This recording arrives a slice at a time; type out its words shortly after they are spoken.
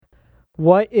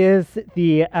What is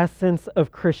the essence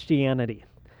of Christianity?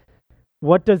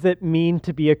 What does it mean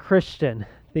to be a Christian?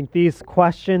 I think these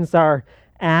questions are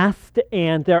asked,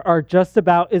 and there are just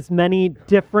about as many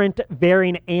different,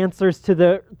 varying answers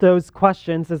to those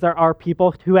questions as there are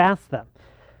people who ask them.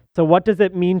 So, what does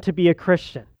it mean to be a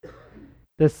Christian?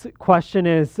 This question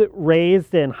is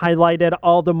raised and highlighted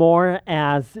all the more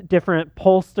as different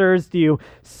pollsters do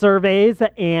surveys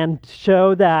and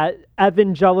show that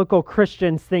evangelical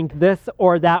Christians think this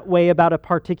or that way about a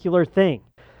particular thing.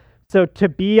 So to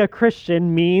be a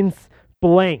Christian means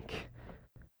blank.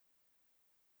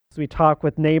 As we talk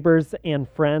with neighbors and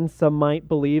friends, some might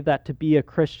believe that to be a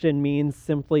Christian means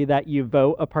simply that you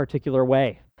vote a particular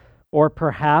way, or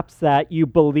perhaps that you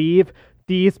believe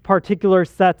these particular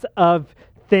sets of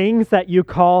things that you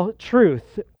call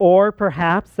truth, or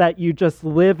perhaps that you just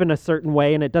live in a certain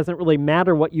way and it doesn't really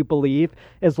matter what you believe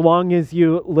as long as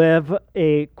you live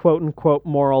a quote-unquote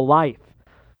moral life.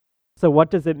 So what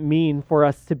does it mean for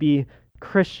us to be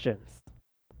Christians?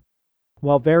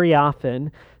 Well, very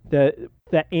often the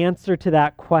answer to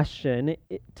that question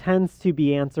tends to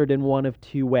be answered in one of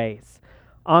two ways.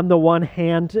 On the one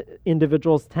hand,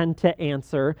 individuals tend to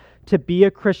answer, to be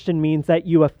a Christian means that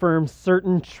you affirm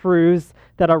certain truths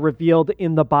that are revealed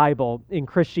in the Bible. In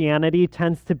Christianity,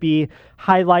 tends to be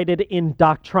highlighted in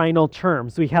doctrinal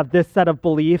terms. We have this set of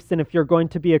beliefs, and if you're going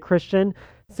to be a Christian,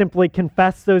 simply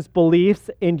confess those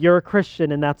beliefs, and you're a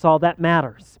Christian, and that's all that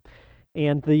matters.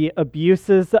 And the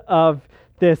abuses of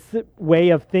this way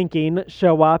of thinking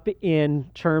show up in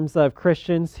terms of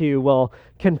Christians who will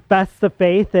confess the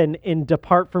faith and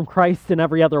depart from Christ in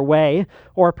every other way,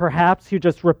 or perhaps who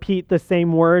just repeat the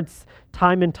same words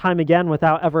time and time again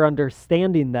without ever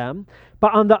understanding them.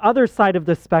 But on the other side of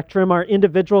the spectrum are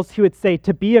individuals who would say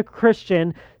to be a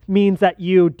Christian means that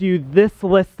you do this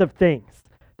list of things.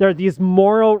 There are these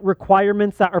moral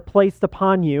requirements that are placed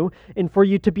upon you, and for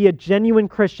you to be a genuine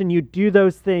Christian, you do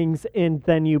those things, and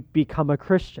then you become a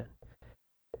Christian.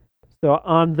 So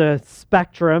on the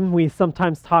spectrum, we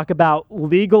sometimes talk about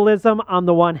legalism on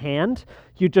the one hand,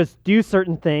 you just do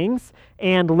certain things,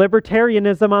 and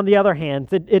libertarianism on the other hand.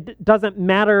 It doesn't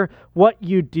matter what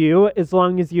you do as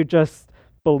long as you just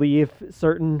believe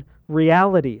certain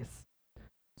realities.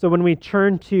 So when we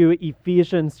turn to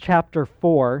Ephesians chapter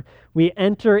 4, we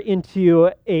enter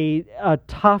into a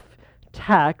tough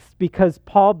text because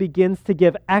Paul begins to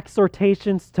give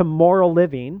exhortations to moral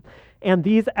living, and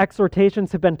these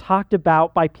exhortations have been talked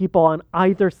about by people on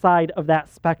either side of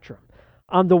that spectrum.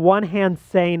 On the one hand,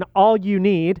 saying all you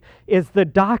need is the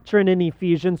doctrine in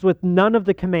Ephesians with none of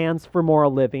the commands for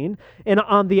moral living. And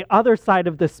on the other side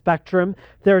of the spectrum,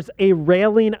 there's a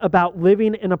railing about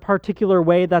living in a particular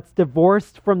way that's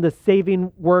divorced from the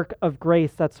saving work of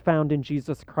grace that's found in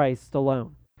Jesus Christ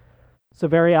alone. So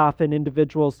very often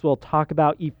individuals will talk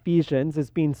about Ephesians as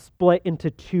being split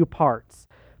into two parts.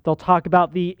 They'll talk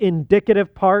about the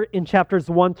indicative part in chapters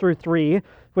 1 through 3,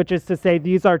 which is to say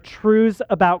these are truths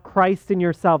about Christ and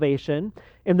your salvation.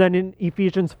 And then in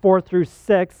Ephesians 4 through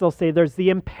 6, they'll say there's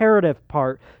the imperative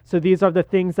part. So these are the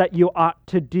things that you ought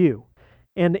to do.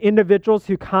 And individuals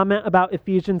who comment about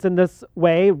Ephesians in this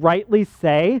way rightly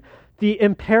say the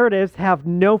imperatives have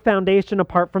no foundation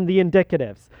apart from the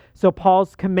indicatives. So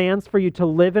Paul's commands for you to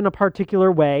live in a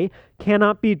particular way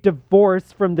cannot be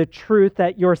divorced from the truth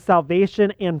that your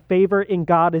salvation and favor in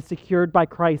God is secured by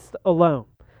Christ alone.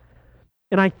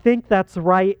 And I think that's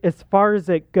right as far as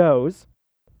it goes,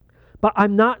 but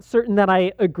I'm not certain that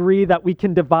I agree that we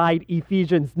can divide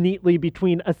Ephesians neatly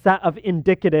between a set of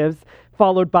indicatives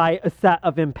followed by a set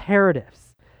of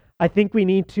imperatives. I think we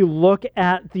need to look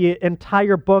at the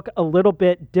entire book a little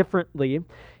bit differently.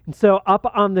 And so up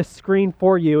on the screen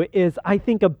for you is, I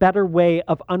think, a better way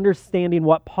of understanding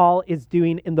what Paul is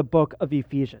doing in the book of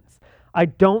Ephesians. I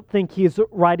don't think he's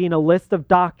writing a list of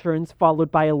doctrines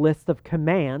followed by a list of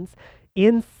commands.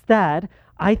 Instead,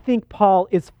 I think Paul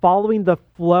is following the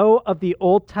flow of the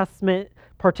Old Testament,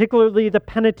 particularly the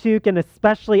Pentateuch and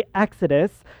especially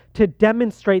Exodus, to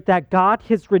demonstrate that God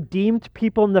has redeemed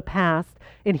people in the past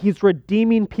and he's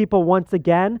redeeming people once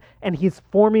again, and he's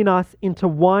forming us into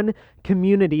one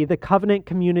community, the covenant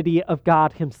community of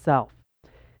God himself.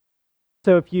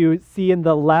 So if you see in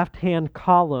the left-hand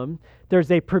column,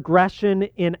 there's a progression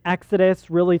in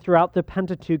Exodus really throughout the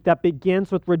Pentateuch that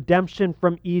begins with redemption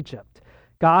from Egypt.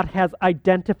 God has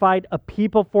identified a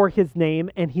people for his name,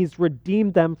 and he's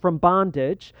redeemed them from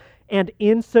bondage. And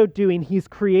in so doing, he's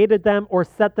created them or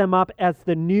set them up as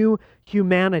the new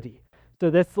humanity. So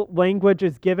this language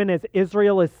is given as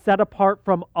Israel is set apart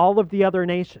from all of the other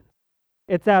nations.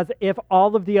 It's as if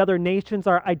all of the other nations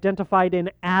are identified in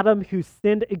Adam, who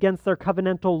sinned against their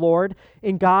covenantal Lord,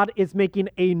 and God is making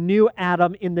a new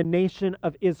Adam in the nation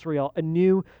of Israel, a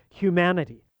new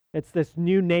humanity. It's this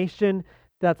new nation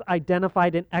that's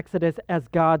identified in Exodus as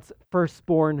God's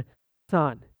firstborn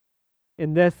son.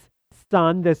 And this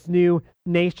son, this new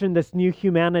nation, this new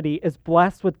humanity is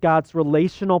blessed with God's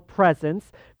relational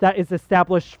presence that is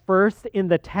established first in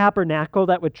the tabernacle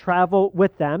that would travel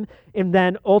with them, and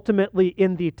then ultimately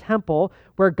in the temple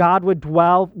where God would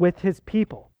dwell with his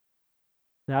people.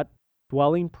 That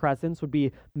dwelling presence would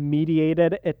be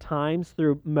mediated at times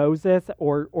through Moses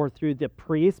or through the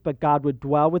priest, but God would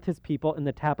dwell with his people in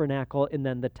the tabernacle and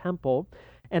then the temple.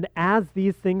 And as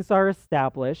these things are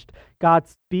established, God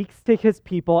speaks to his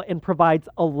people and provides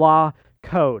a law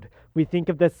code. We think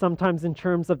of this sometimes in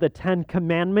terms of the 10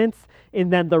 Commandments,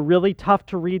 and then the really tough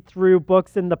to read through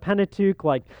books in the Pentateuch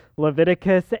like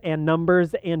Leviticus and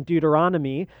Numbers and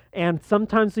Deuteronomy, and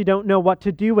sometimes we don't know what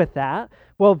to do with that.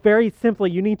 Well, very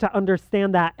simply, you need to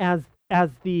understand that as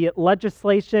the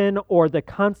legislation or the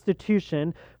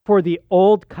constitution for the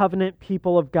Old Covenant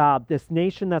people of God, this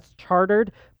nation that's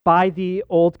chartered by the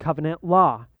Old Covenant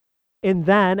law. And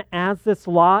then, as this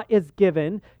law is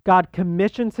given, God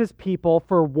commissions his people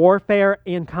for warfare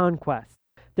and conquest.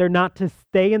 They're not to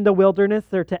stay in the wilderness.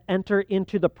 They're to enter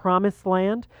into the promised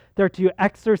land. They're to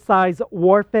exercise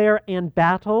warfare and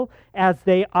battle as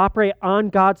they operate on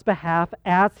God's behalf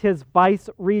as his vice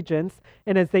regents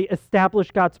and as they establish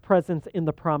God's presence in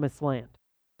the promised land.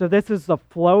 So this is the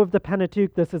flow of the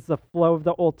Pentateuch. This is the flow of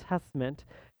the Old Testament.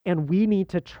 And we need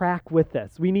to track with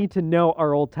this. We need to know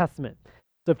our Old Testament.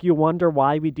 So if you wonder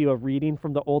why we do a reading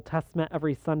from the Old Testament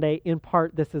every Sunday, in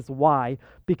part this is why,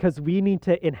 because we need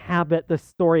to inhabit the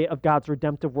story of God's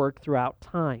redemptive work throughout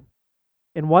time.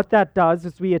 And what that does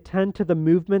is we attend to the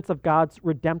movements of God's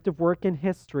redemptive work in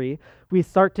history. We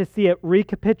start to see it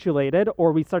recapitulated,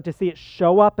 or we start to see it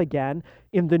show up again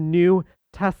in the New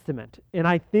Testament. And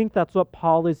I think that's what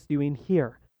Paul is doing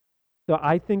here. So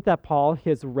I think that Paul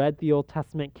has read the Old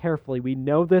Testament carefully. We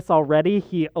know this already.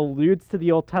 He alludes to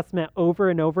the Old Testament over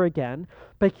and over again,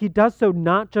 but he does so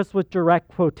not just with direct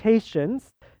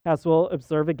quotations, as we'll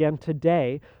observe again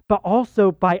today, but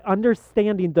also by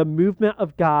understanding the movement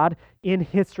of God in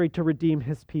history to redeem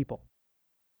his people.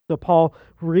 So Paul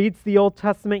reads the Old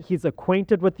Testament, he's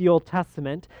acquainted with the Old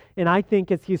Testament, and I think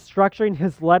as he's structuring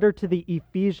his letter to the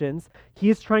Ephesians,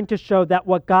 he's trying to show that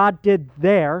what God did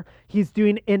there, he's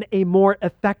doing in a more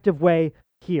effective way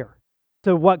here.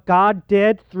 So what God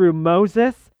did through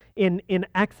Moses in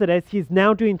Exodus, he's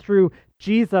now doing through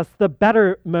Jesus, the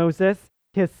better Moses,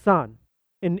 his son.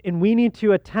 And we need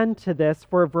to attend to this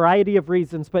for a variety of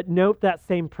reasons, but note that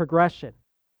same progression.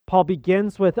 Paul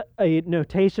begins with a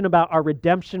notation about our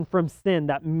redemption from sin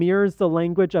that mirrors the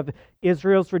language of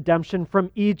Israel's redemption from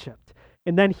Egypt.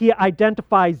 And then he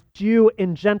identifies Jew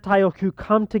and Gentile who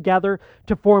come together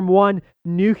to form one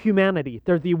new humanity.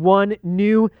 They're the one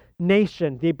new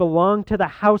nation. They belong to the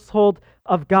household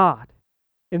of God.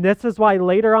 And this is why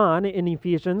later on in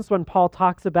Ephesians, when Paul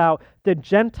talks about the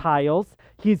Gentiles,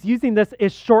 he's using this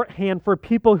as shorthand for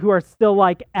people who are still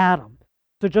like Adam.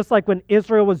 So just like when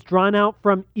Israel was drawn out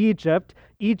from Egypt,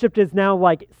 Egypt is now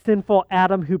like sinful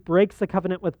Adam who breaks the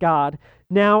covenant with God.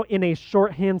 Now in a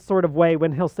shorthand sort of way,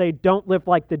 when he'll say, don't live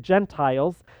like the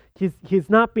Gentiles, he's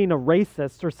not being a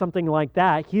racist or something like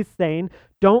that. He's saying,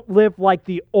 don't live like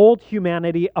the old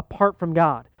humanity apart from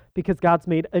God, because God's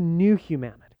made a new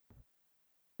humanity.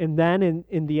 And then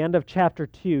in the end of chapter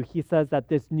 2, he says that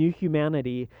this new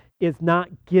humanity is not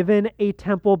given a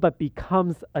temple, but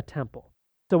becomes a temple.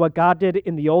 So what God did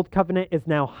in the old covenant is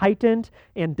now heightened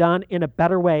and done in a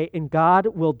better way, and God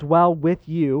will dwell with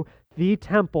you, the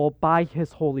temple, by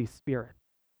his Holy Spirit.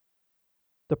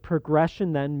 The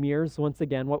progression then mirrors once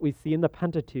again what we see in the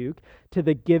Pentateuch to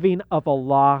the giving of a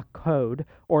law code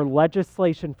or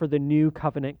legislation for the new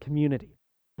covenant community.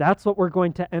 That's what we're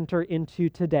going to enter into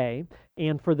today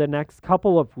and for the next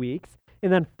couple of weeks.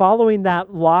 And then following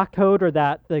that law code or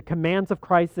that the commands of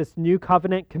Christ, this new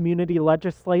covenant community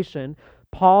legislation,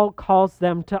 Paul calls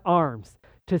them to arms,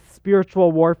 to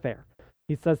spiritual warfare.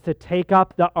 He says to take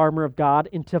up the armor of God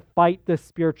and to fight this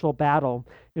spiritual battle.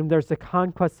 And there's a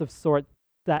conquest of sorts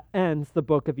that ends the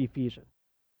book of Ephesians.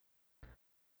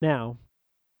 Now,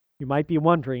 you might be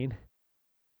wondering,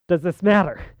 does this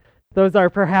matter? Those are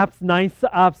perhaps nice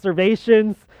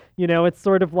observations. It's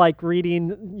sort of like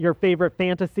reading your favorite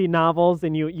fantasy novels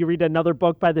and you read another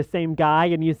book by the same guy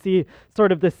and you see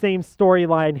sort of the same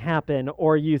storyline happen.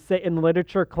 Or you sit in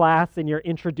literature class and you're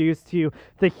introduced to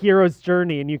the hero's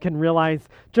journey and you can realize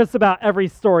just about every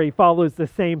story follows the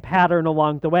same pattern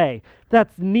along the way.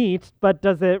 That's neat, but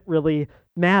does it really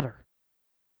matter?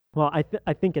 Well,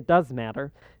 I think it does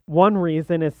matter. One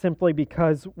reason is simply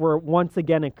because we're once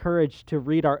again encouraged to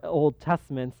read our Old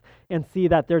Testaments and see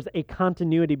that there's a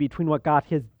continuity between what God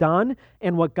has done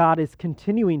and what God is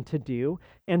continuing to do.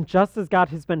 And just as God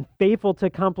has been faithful to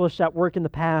accomplish that work in the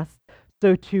past,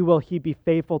 so too will he be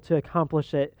faithful to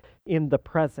accomplish it in the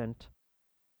present.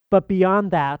 But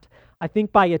beyond that, I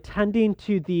think by attending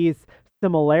to these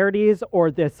similarities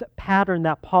or this pattern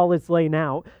that Paul is laying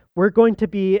out, we're going to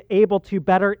be able to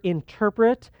better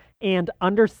interpret and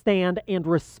understand and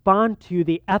respond to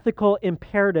the ethical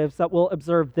imperatives that we'll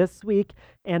observe this week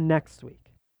and next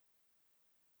week.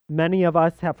 Many of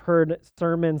us have heard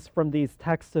sermons from these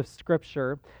texts of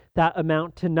Scripture that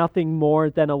amount to nothing more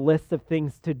than a list of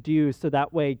things to do so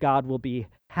that way God will be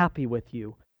happy with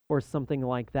you, or something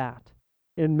like that.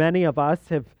 And many of us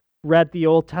have read the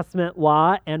Old Testament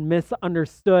law and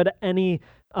misunderstood any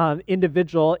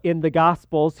individual in the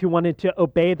Gospels who wanted to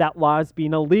obey that law as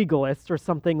being a legalist or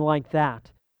something like that.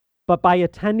 But by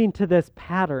attending to this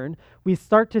pattern, we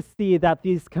start to see that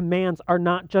these commands are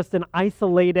not just an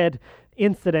isolated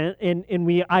incident and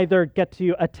we either get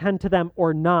to attend to them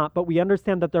or not, but we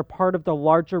understand that they're part of the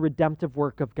larger redemptive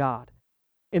work of God,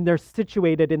 and they're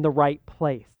situated in the right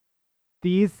place.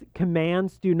 These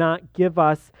commands do not give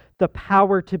us the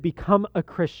power to become a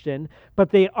Christian,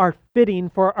 but they are fitting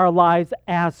for our lives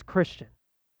as Christians.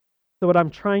 So what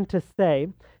I'm trying to say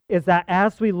is that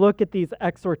as we look at these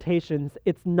exhortations,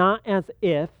 it's not as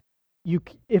if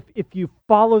if you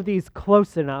follow these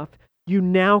close enough, you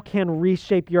now can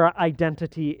reshape your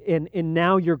identity and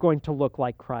now you're going to look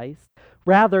like Christ.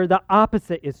 Rather, the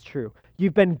opposite is true.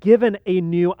 You've been given a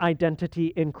new identity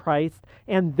in Christ,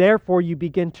 and therefore you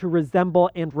begin to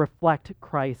resemble and reflect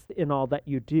Christ in all that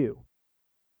you do.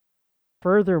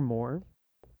 Furthermore,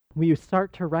 we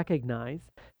start to recognize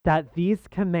that these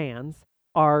commands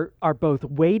are both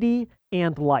weighty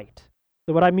and light.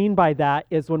 So what I mean by that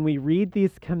is when we read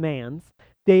these commands,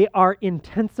 they are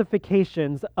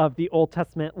intensifications of the Old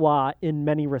Testament law in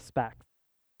many respects.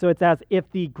 So it's as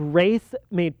if the grace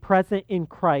made present in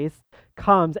Christ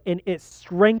comes and it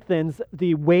strengthens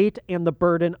the weight and the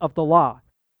burden of the law.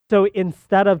 So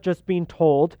instead of just being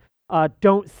told,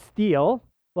 don't steal,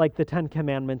 like the Ten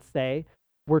Commandments say,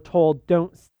 we're told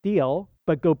don't steal,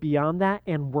 but go beyond that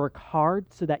and work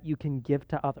hard so that you can give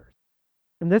to others.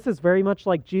 And this is very much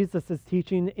like Jesus'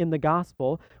 teaching in the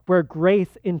gospel, where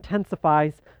grace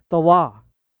intensifies the law.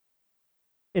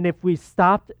 And if we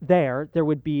stopped there, there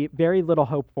would be very little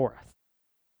hope for us.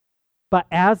 But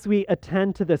as we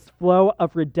attend to this flow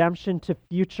of redemption to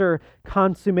future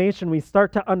consummation, we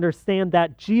start to understand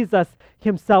that Jesus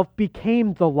himself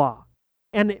became the law.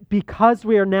 And because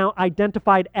we are now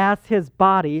identified as his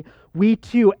body, we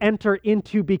too enter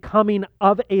into becoming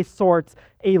of a sort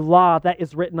a law that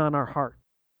is written on our heart.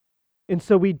 And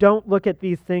so we don't look at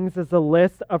these things as a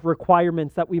list of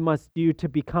requirements that we must do to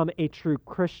become a true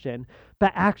Christian,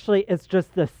 but actually it's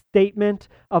just the statement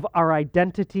of our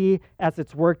identity as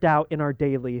it's worked out in our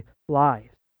daily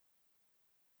lives.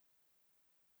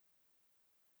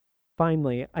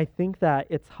 Finally, I think that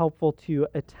it's helpful to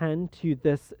attend to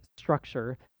this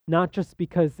structure, not just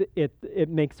because it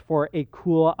makes for a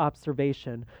cool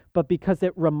observation, but because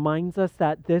it reminds us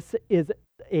that this is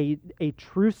a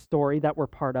true story that we're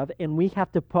part of, and we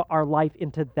have to put our life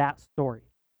into that story.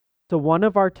 So one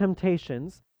of our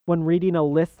temptations when reading a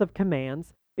list of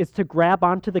commands is to grab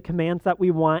onto the commands that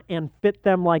we want and fit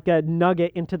them like a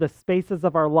nugget into the spaces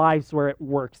of our lives where it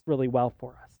works really well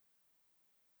for us.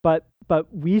 But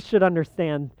we should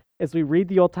understand as we read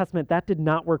the Old Testament, that did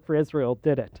not work for Israel,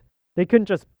 did it? They couldn't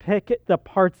just pick the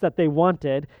parts that they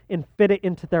wanted and fit it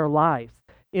into their lives.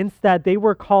 Instead, they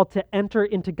were called to enter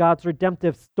into God's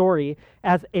redemptive story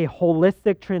as a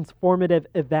holistic, transformative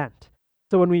event.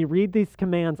 So when we read these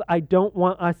commands, I don't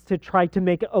want us to try to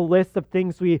make a list of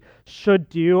things we should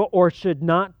do or should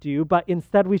not do, but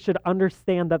instead we should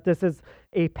understand that this is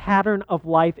a pattern of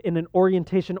life in an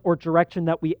orientation or direction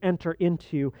that we enter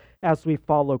into as we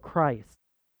follow Christ.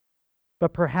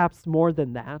 But perhaps more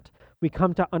than that, we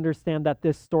come to understand that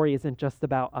this story isn't just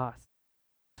about us.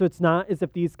 So it's not as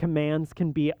if these commands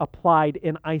can be applied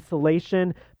in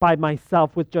isolation by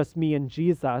myself with just me and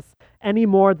Jesus, any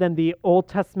more than the Old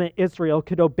Testament Israel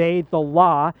could obey the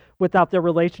law without their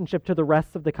relationship to the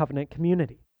rest of the covenant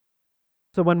community.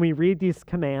 So when we read these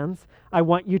commands, I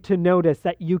want you to notice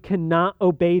that you cannot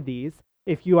obey these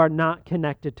if you are not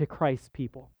connected to Christ's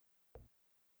people.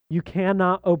 You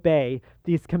cannot obey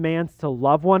these commands to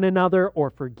love one another or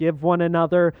forgive one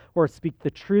another or speak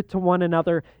the truth to one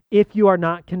another if you are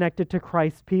not connected to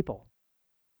Christ's people.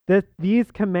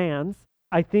 These commands,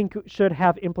 I think, should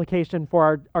have implication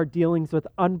for our dealings with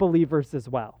unbelievers as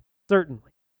well, certainly.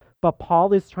 But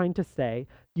Paul is trying to say,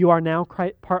 you are now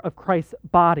part of Christ's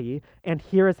body, and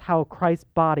here is how Christ's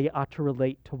body ought to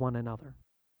relate to one another.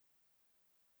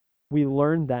 We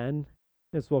learn then,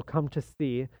 as we'll come to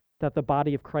see, that the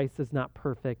body of Christ is not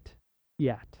perfect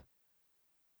yet.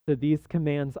 So these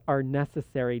commands are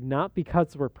necessary, not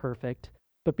because we're perfect,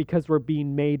 but because we're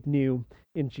being made new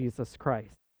in Jesus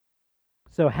Christ.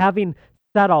 So having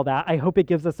said all that, I hope it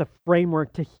gives us a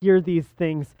framework to hear these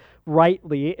things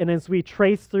rightly. And as we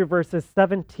trace through verses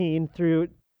 17 through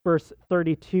verse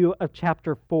 32 of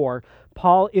chapter 4,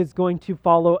 Paul is going to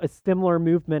follow a similar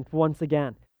movement once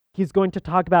again. He's going to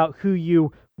talk about who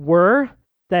you were,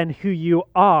 then who you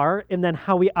are, and then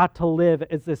how we ought to live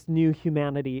as this new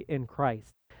humanity in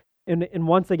Christ. And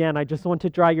once again, I just want to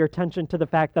draw your attention to the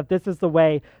fact that this is the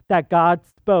way that God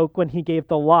spoke when he gave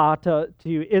the law to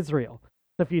Israel.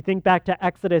 So if you think back to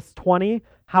Exodus 20,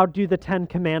 how do the 10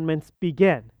 Commandments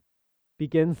begin?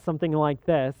 Begins something like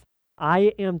this: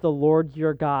 I am the Lord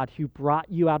your God who brought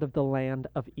you out of the land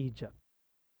of Egypt.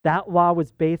 That law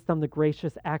was based on the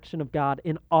gracious action of God,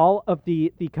 and all of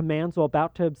the commands we're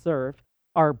about to observe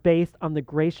are based on the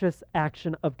gracious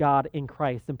action of God in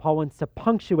Christ. And Paul wants to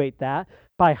punctuate that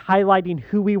by highlighting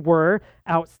who we were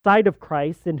outside of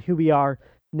Christ and who we are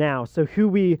now. So who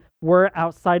we were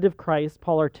outside of Christ,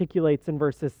 Paul articulates in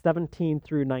verses 17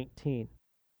 through 19.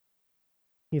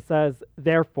 He says,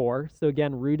 therefore, so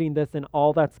again, rooting this in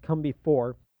all that's come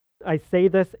before, I say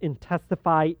this and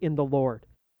testify in the Lord.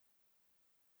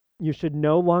 You should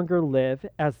no longer live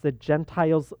as the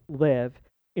Gentiles live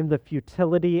in the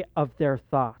futility of their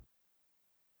thoughts.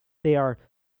 They are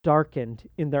darkened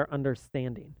in their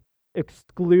understanding,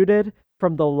 excluded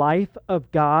from the life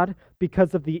of God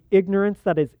because of the ignorance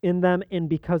that is in them and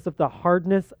because of the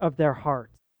hardness of their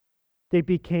hearts. They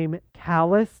became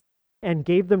callous and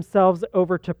gave themselves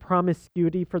over to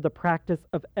promiscuity for the practice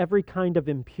of every kind of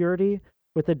impurity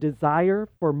with a desire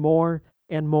for more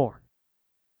and more.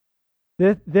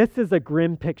 This is a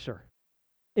grim picture.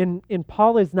 And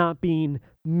Paul is not being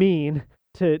mean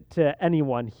to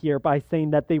anyone here by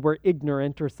saying that they were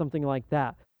ignorant or something like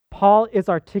that. Paul is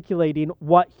articulating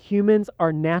what humans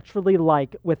are naturally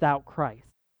like without Christ.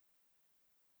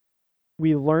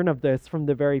 We learn of this from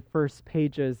the very first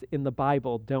pages in the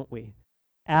Bible, don't we?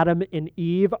 Adam and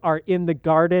Eve are in the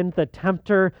garden. The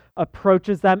tempter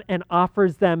approaches them and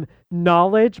offers them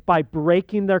knowledge by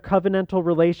breaking their covenantal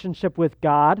relationship with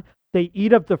God. They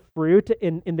eat of the fruit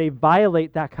and they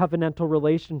violate that covenantal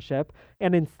relationship.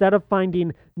 And instead of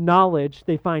finding knowledge,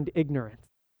 they find ignorance.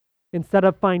 Instead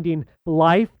of finding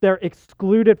life, they're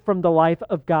excluded from the life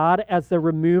of God as they're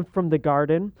removed from the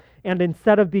garden. And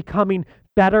instead of becoming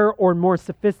better or more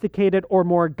sophisticated or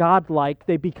more godlike,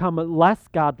 they become less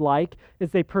godlike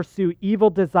as they pursue evil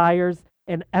desires.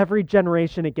 And every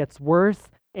generation, it gets worse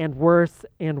and worse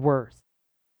and worse.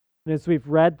 And as we've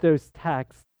read those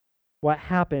texts, what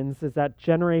happens is that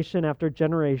generation after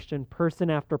generation, person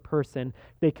after person,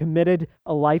 they committed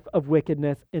a life of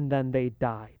wickedness and then they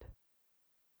died.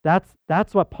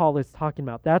 That's what Paul is talking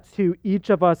about. That's who each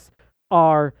of us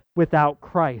are without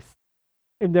Christ.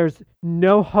 And there's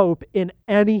no hope in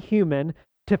any human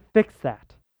to fix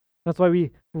that. That's why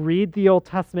we read the Old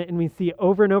Testament and we see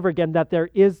over and over again that there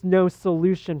is no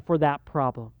solution for that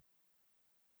problem.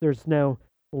 There's no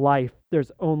life.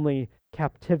 There's only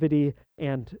captivity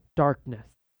and darkness.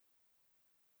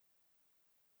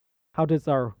 How does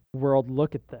our world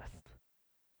look at this?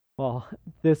 Well,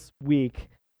 this week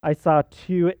I saw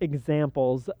two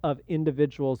examples of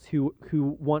individuals who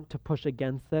want to push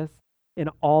against this, and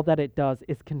all that it does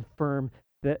is confirm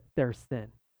their sin.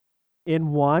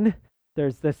 In one,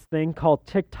 there's this thing called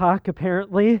TikTok,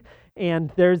 apparently,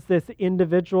 and there's this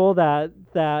individual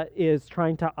that is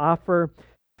trying to offer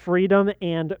freedom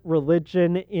and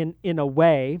religion in a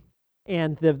way,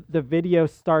 and the video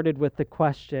started with the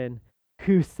question,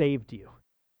 who saved you?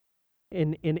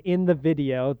 And in the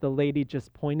video, the lady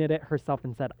just pointed at herself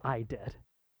and said, I did.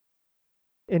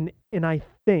 And I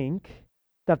think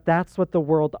that that's what the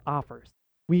world offers.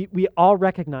 We all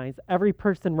recognize, every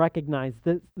person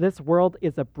recognizes this world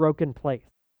is a broken place.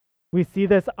 We see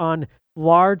this on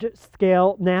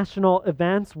large-scale national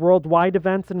events, worldwide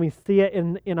events, and we see it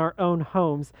in our own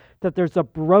homes, that there's a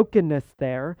brokenness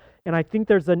there. And I think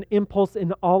there's an impulse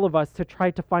in all of us to try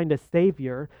to find a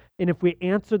Savior. And if we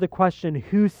answer the question,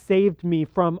 who saved me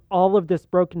from all of this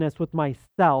brokenness with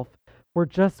myself, we're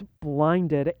just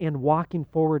blinded and walking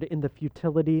forward in the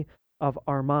futility of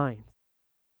our minds.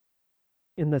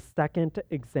 In the second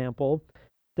example,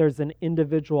 there's an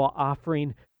individual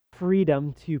offering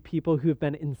freedom to people who have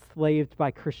been enslaved by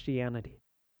Christianity.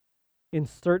 And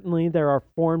certainly there are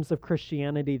forms of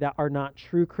Christianity that are not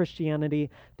true Christianity,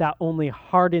 that only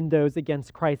harden those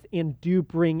against Christ and do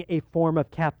bring a form of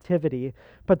captivity.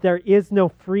 But there is no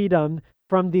freedom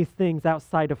from these things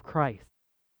outside of Christ.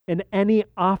 And any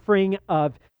offering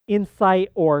of insight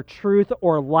or truth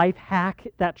or life hack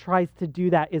that tries to do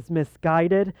that is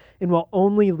misguided and will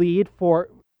only lead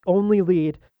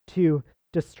to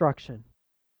destruction.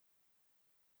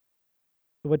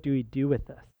 So what do we do with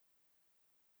this?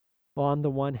 Well, on the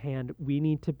one hand, we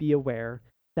need to be aware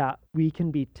that we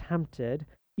can be tempted,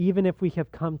 even if we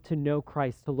have come to know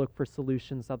Christ, to look for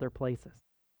solutions other places.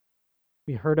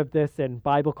 We heard of this in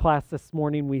Bible class this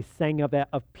morning. We sang of it,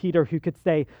 of Peter who could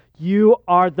say, "You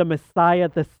are the Messiah,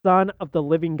 the Son of the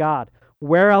living God.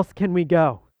 Where else can we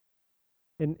go?"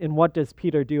 And what does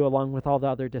Peter do along with all the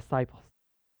other disciples?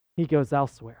 He goes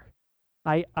elsewhere.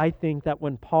 I think that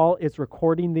when Paul is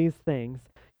recording these things,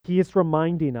 he is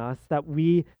reminding us that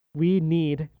we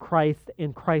need Christ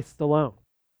and Christ alone.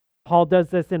 Paul does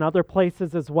this in other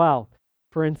places as well.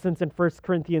 For instance, in 1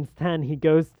 Corinthians 10, he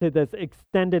goes to this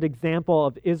extended example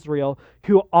of Israel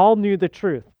who all knew the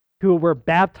truth, who were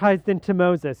baptized into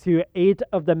Moses, who ate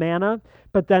of the manna,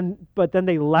 but then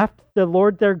they left the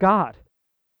Lord their God.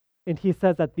 And he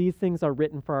says that these things are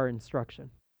written for our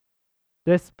instruction.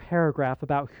 This paragraph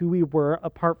about who we were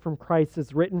apart from Christ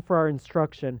is written for our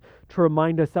instruction to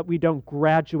remind us that we don't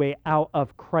graduate out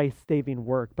of Christ's saving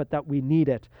work, but that we need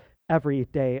it every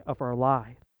day of our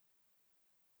lives.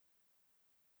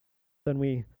 Then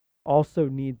we also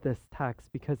need this text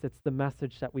because it's the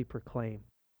message that we proclaim.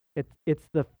 It's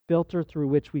the filter through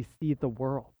which we see the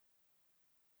world.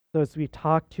 So as we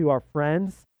talk to our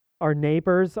friends, our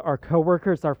neighbors, our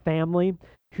coworkers, our family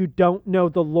who don't know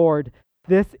the Lord,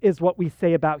 this is what we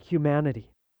say about humanity.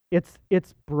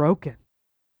 It's broken.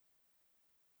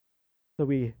 So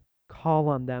we call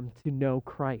on them to know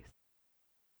Christ.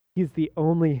 He's the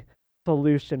only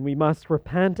solution. We must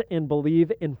repent and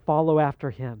believe and follow after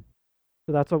him.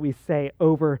 So that's what we say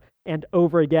over and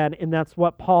over again. And that's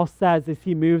what Paul says as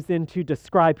he moves in to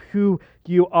describe who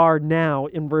you are now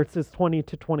in verses 20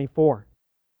 to 24.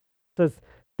 It says,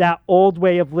 that old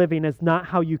way of living is not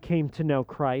how you came to know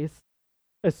Christ,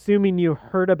 assuming you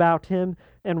heard about him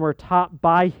and were taught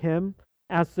by him,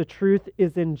 as the truth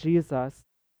is in Jesus,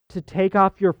 to take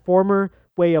off your former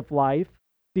way of life,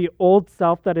 the old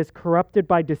self that is corrupted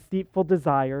by deceitful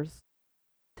desires,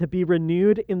 to be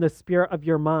renewed in the spirit of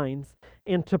your minds,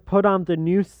 and to put on the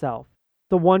new self,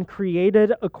 the one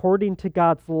created according to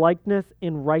God's likeness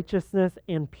in righteousness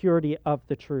and purity of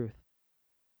the truth.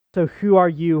 So who are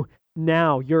you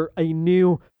now? You're a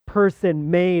new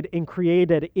person made and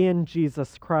created in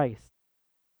Jesus Christ.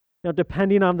 Now,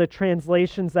 depending on the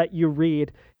translations that you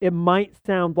read, it might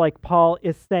sound like Paul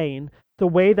is saying the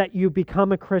way that you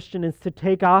become a Christian is to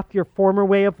take off your former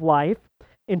way of life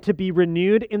and to be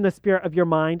renewed in the spirit of your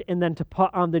mind, and then to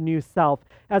put on the new self,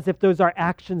 as if those are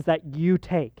actions that you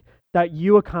take, that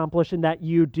you accomplish, and that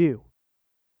you do.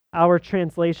 Our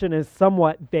translation is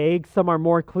somewhat vague. Some are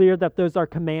more clear that those are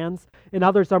commands, and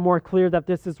others are more clear that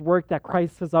this is work that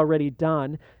Christ has already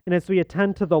done. And as we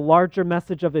attend to the larger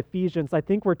message of Ephesians, I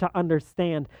think we're to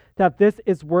understand that this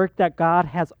is work that God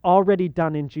has already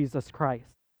done in Jesus Christ.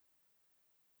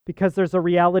 Because there's a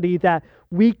reality that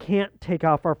we can't take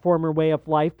off our former way of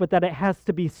life, but that it has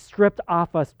to be stripped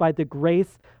off us by the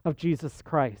grace of Jesus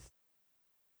Christ.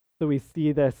 So we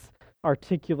see this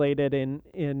articulated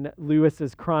in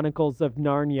Lewis's Chronicles of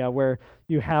Narnia, where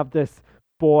you have this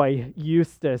boy,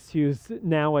 Eustace, who's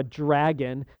now a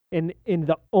dragon, and in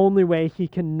the only way he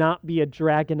cannot be a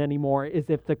dragon anymore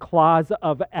is if the claws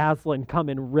of Aslan come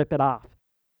and rip it off.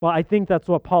 Well, I think that's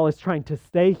what Paul is trying to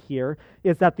say here,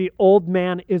 is that the old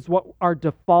man is what our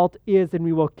default is, and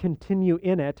we will continue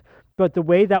in it. But the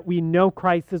way that we know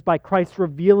Christ is by Christ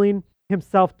revealing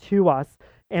himself to us,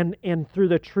 and through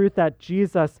the truth that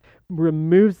Jesus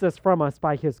removes this from us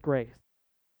by his grace.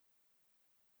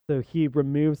 So he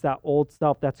removes that old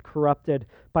self that's corrupted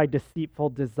by deceitful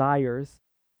desires,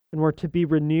 and we're to be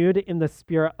renewed in the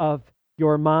spirit of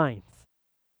your minds.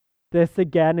 This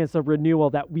again is a renewal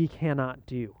that we cannot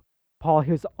do. Paul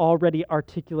has already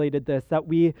articulated this, that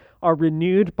we are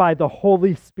renewed by the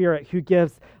Holy Spirit who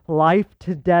gives life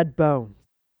to dead bones.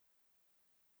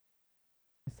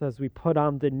 He says we put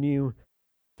on the new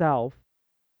self.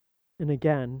 And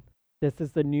again, this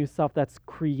is the new self that's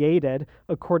created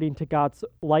according to God's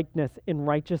likeness in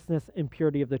righteousness and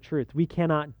purity of the truth. We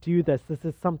cannot do this. This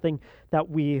is something that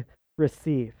we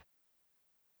receive.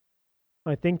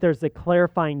 I think there's a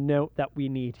clarifying note that we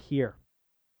need here.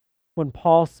 When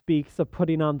Paul speaks of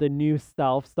putting on the new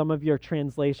self, some of your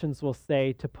translations will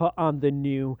say to put on the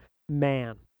new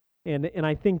man. And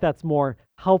I think that's more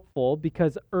helpful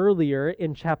because earlier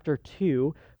in chapter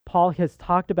 2, Paul has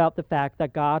talked about the fact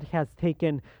that God has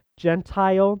taken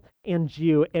Gentile and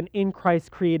Jew and in Christ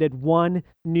created one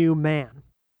new man.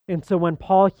 And so when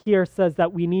Paul here says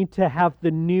that we need to have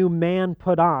the new man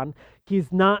put on,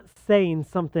 he's not saying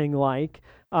something like,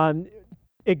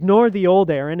 ignore the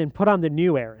old Aaron and put on the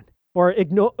new Aaron, or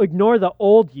ignore the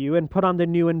old you and put on the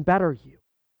new and better you.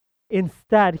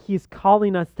 Instead, he's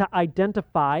calling us to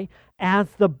identify as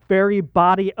the very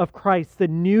body of Christ, the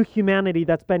new humanity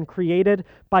that's been created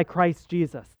by Christ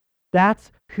Jesus.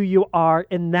 That's who you are,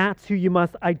 and that's who you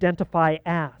must identify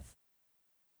as.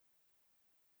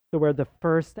 So where the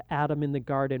first Adam in the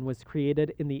garden was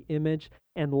created in the image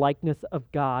and likeness of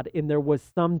God, and there was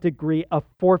some degree of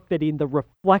forfeiting the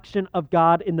reflection of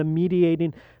God in the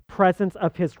mediating presence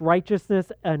of his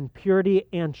righteousness and purity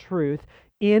and truth,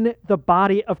 in the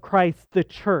body of Christ, the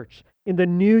church, in the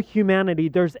new humanity,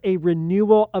 there's a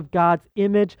renewal of God's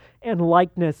image and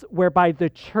likeness whereby the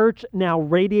church now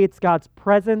radiates God's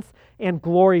presence and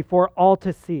glory for all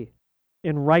to see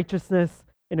in righteousness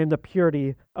and in the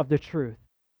purity of the truth.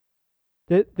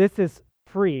 This is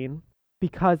freeing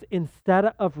because instead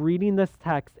of reading this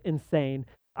text and saying,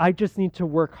 I just need to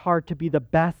work hard to be the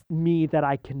best me that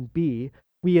I can be,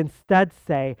 we instead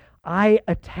say, I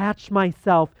attach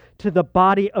myself to the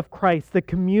body of Christ, the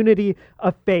community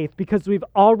of faith, because we've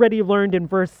already learned in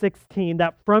verse 16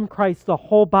 that from Christ the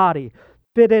whole body,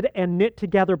 fitted and knit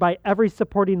together by every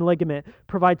supporting ligament,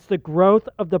 provides the growth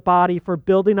of the body for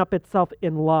building up itself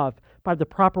in love by the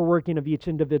proper working of each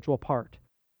individual part.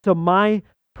 So my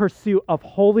pursuit of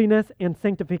holiness and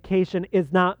sanctification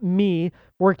is not me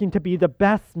working to be the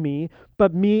best me,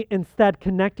 but me instead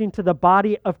connecting to the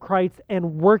body of Christ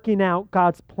and working out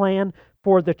God's plan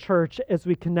for the church as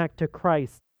we connect to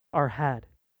Christ, our head.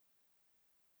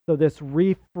 So this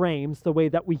reframes the way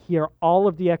that we hear all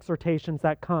of the exhortations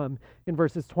that come in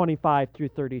verses 25 through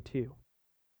 32.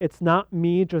 It's not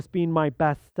me just being my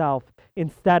best self.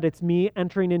 Instead, it's me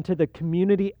entering into the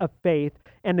community of faith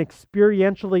and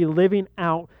experientially living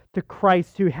out the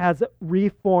Christ who has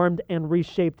reformed and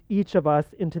reshaped each of us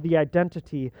into the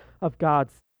identity of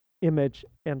God's image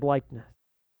and likeness.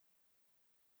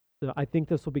 So I think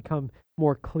this will become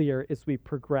more clear as we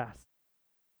progress.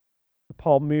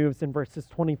 Paul moves in verses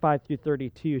 25 through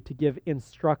 32 to give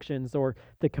instructions or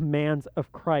the commands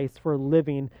of Christ for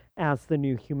living as the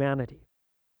new humanity.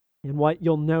 And what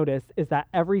you'll notice is that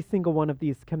every single one of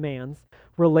these commands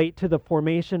relate to the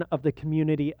formation of the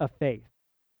community of faith.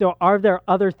 So are there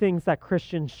other things that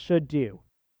Christians should do?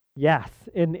 Yes,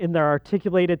 and they're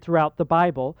articulated throughout the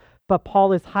Bible, but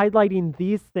Paul is highlighting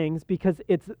these things because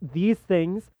it's these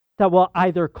things that will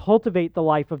either cultivate the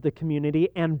life of the community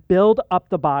and build up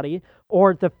the body,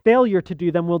 or the failure to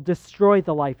do them will destroy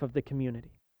the life of the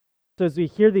community. So as we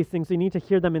hear these things, we need to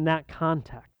hear them in that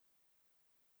context.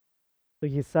 So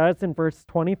he says in verse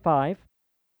 25,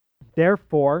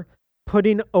 therefore,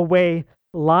 putting away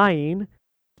lying,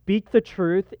 speak the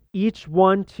truth, each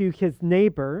one to his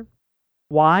neighbor.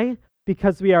 Why?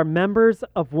 Because we are members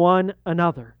of one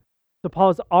another. So Paul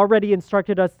has already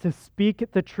instructed us to speak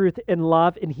the truth in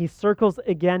love, and he circles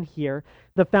again here.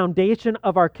 The foundation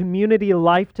of our community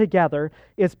life together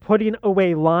is putting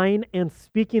away lying and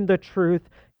speaking the truth,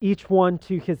 each one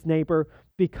to his neighbor,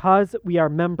 because we are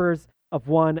members of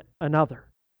one another.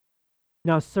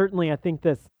 Now, certainly, I think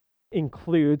this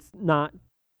includes not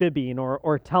fibbing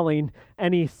or telling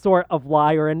any sort of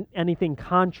lie or anything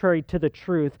contrary to the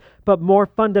truth, but more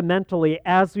fundamentally,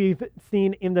 as we've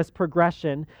seen in this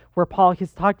progression, where Paul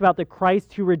has talked about the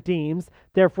Christ who redeems,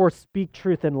 therefore speak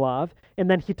truth in love, and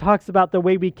then he talks about the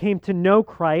way we came to know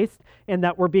Christ and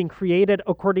that we're being created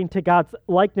according to God's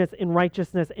likeness in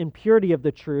righteousness and purity of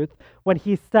the truth. When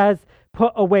he says,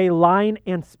 put away lying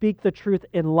and speak the truth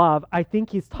in love, I think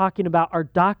he's talking about our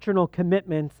doctrinal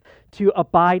commitments to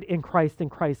abide in Christ and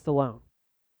Christ alone.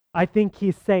 I think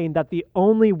he's saying that the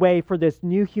only way for this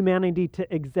new humanity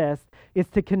to exist is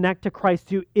to connect to Christ,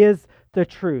 who is the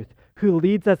truth, who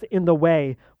leads us in the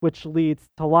way which leads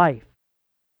to life.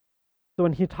 So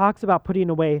when he talks about putting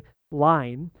away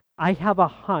lying, I have a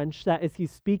hunch that as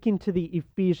he's speaking to the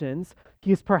Ephesians,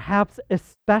 he's perhaps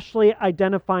especially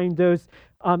identifying those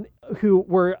who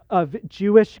were of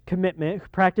Jewish commitment,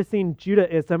 practicing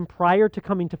Judaism prior to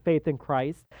coming to faith in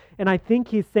Christ. And I think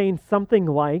he's saying something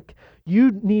like,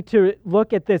 you need to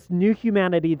look at this new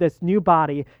humanity, this new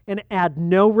body, and add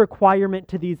no requirement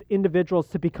to these individuals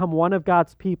to become one of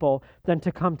God's people than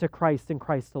to come to Christ and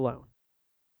Christ alone.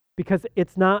 Because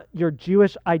it's not your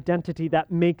Jewish identity that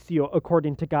makes you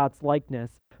according to God's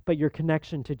likeness, but your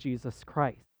connection to Jesus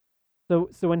Christ. So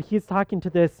when he's talking to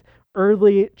this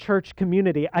early church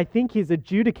community, I think he's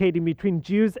adjudicating between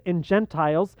Jews and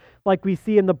Gentiles, like we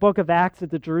see in the book of Acts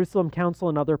at the Jerusalem Council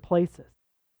and other places.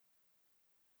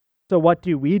 So what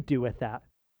do we do with that?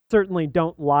 Certainly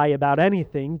don't lie about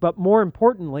anything, but more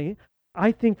importantly,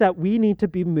 I think that we need to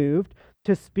be moved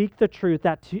to speak the truth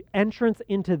that entrance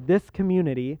into this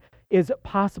community is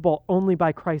possible only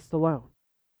by Christ alone.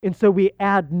 And so we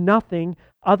add nothing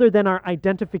other than our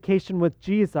identification with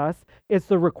Jesus is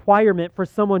the requirement for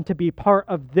someone to be part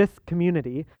of this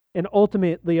community and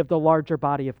ultimately of the larger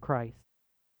body of Christ.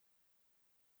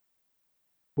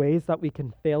 Ways that we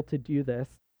can fail to do this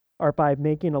are by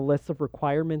making a list of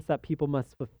requirements that people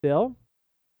must fulfill,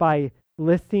 by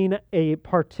listing a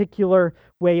particular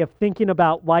way of thinking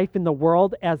about life in the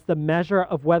world as the measure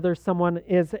of whether someone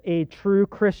is a true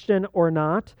Christian or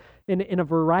not, in a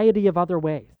variety of other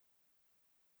ways.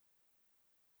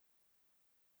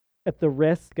 At the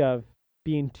risk of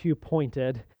being too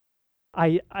pointed,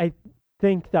 I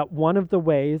think that one of the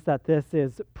ways that this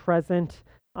is present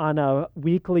on a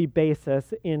weekly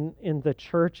basis in the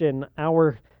church in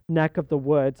our neck of the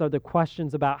woods are the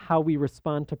questions about how we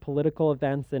respond to political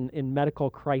events and in medical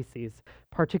crises,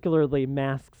 particularly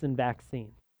masks and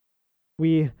vaccines.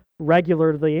 We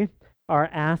regularly are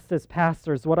asked as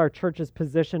pastors what our church's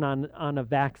position on a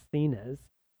vaccine is,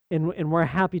 and we're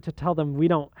happy to tell them we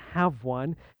don't have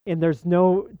one, and there's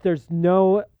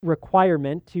no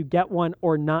requirement to get one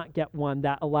or not get one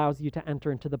that allows you to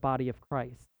enter into the body of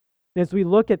Christ. And as we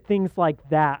look at things like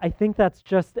that, I think that's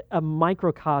just a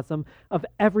microcosm of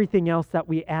everything else that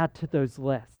we add to those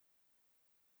lists.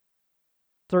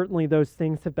 Certainly those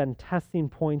things have been testing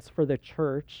points for the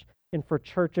church and for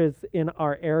churches in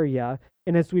our area.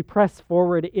 And as we press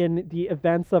forward in the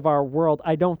events of our world,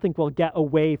 I don't think we'll get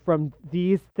away from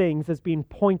these things as being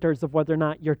pointers of whether or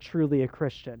not you're truly a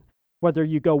Christian, whether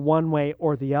you go one way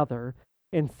or the other.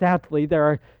 And sadly, there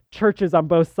are churches on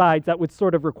both sides that would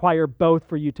sort of require both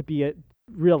for you to be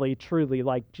really, truly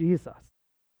like Jesus.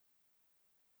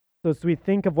 So as we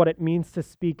think of what it means to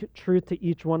speak truth to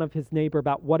each one of his neighbor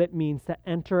about what it means to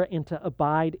enter and to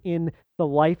abide in the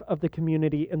life of the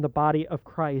community in the body of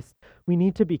Christ, we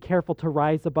need to be careful to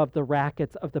rise above the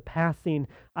rackets of the passing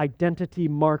identity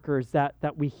markers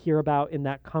that we hear about and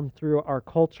that come through our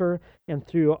culture and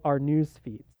through our news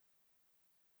feeds.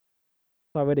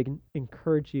 So I would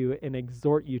encourage you and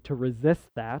exhort you to resist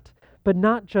that, but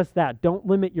not just that. Don't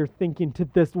limit your thinking to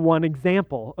this one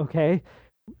example, okay?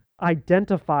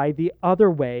 Identify the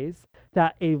other ways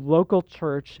that a local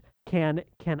church can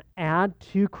add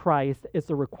to Christ as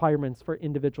the requirements for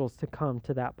individuals to come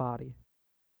to that body.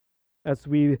 As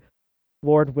we,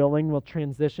 Lord willing, will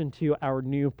transition to our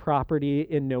new property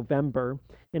in November,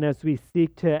 and as we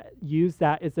seek to use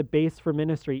that as a base for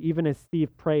ministry, even as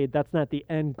Steve prayed, that's not the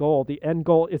end goal. The end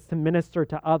goal is to minister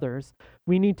to others.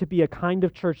 We need to be a kind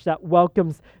of church that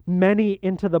welcomes many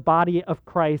into the body of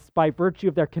Christ by virtue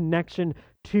of their connection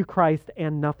to Christ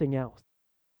and nothing else.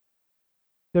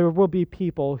 There will be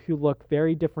people who look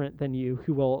very different than you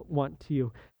who will want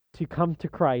to come to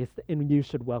Christ, and you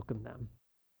should welcome them.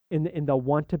 And they'll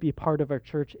want to be part of our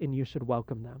church, and you should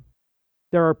welcome them.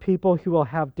 There are people who will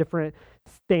have different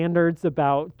standards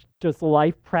about just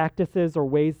life practices or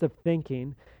ways of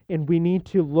thinking, and we need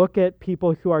to look at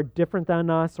people who are different than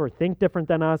us or think different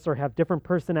than us or have different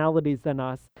personalities than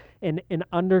us and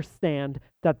understand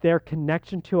that their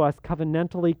connection to us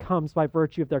covenantally comes by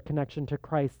virtue of their connection to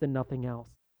Christ and nothing else.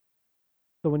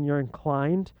 So when you're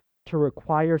inclined to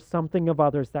require something of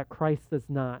others that Christ does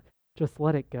not, just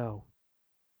let it go.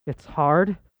 It's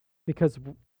hard because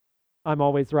I'm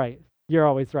always right. You're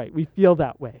always right. We feel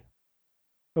that way.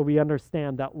 But we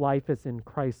understand that life is in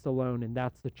Christ alone, and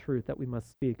that's the truth that we must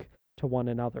speak to one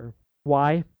another.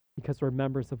 Why? Because we're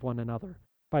members of one another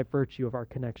by virtue of our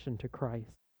connection to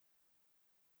Christ.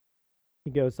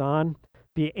 He goes on,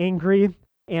 be angry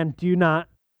and do not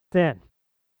sin.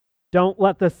 Don't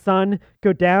let the sun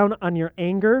go down on your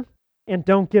anger, and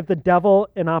don't give the devil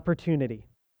an opportunity.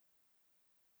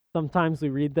 Sometimes we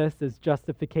read this as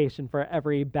justification for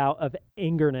every bout of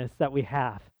angerness that we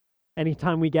have.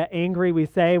 Anytime we get angry, we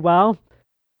say, well,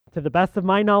 To the best of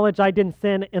my knowledge, I didn't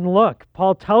sin. And look,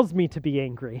 Paul tells me to be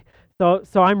angry. So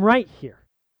I'm right here.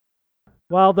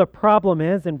 Well, the problem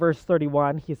is in verse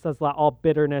 31, he says, let all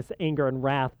bitterness, anger, and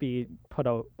wrath be put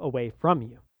away from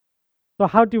you. So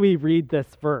how do we read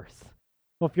this verse?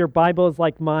 Well, if your Bible is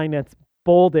like mine, it's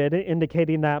bolded,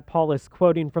 indicating that Paul is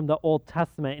quoting from the Old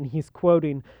Testament, and he's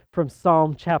quoting from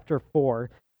Psalm chapter 4.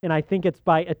 And I think it's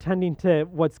by attending to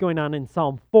what's going on in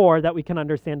Psalm 4 that we can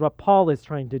understand what Paul is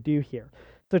trying to do here.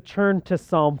 So turn to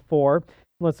Psalm 4.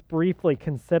 Let's briefly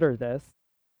consider this.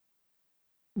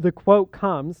 The quote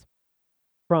comes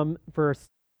from verse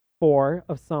 4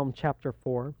 of Psalm chapter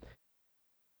 4.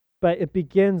 But it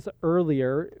begins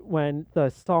earlier when the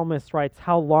psalmist writes,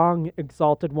 how long,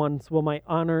 exalted ones, will my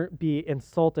honor be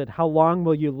insulted? How long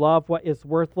will you love what is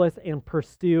worthless and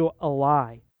pursue a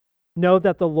lie? Know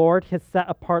that the Lord has set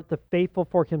apart the faithful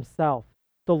for himself.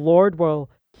 The Lord will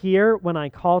hear when I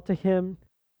call to him.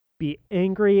 Be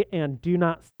angry and do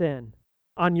not sin.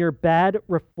 On your bed,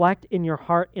 reflect in your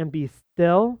heart and be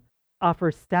still.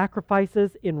 Offer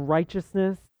sacrifices in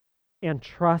righteousness and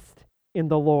trust in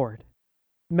the Lord.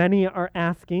 Many are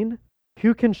asking,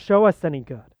 who can show us any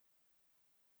good?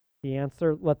 The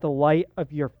answer, let the light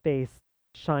of your face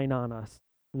shine on us,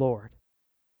 Lord.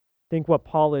 I think what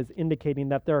Paul is indicating,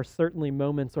 that there are certainly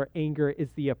moments where anger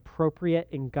is the appropriate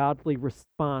and godly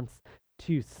response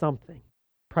to something,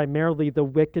 primarily the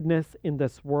wickedness in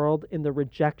this world, in the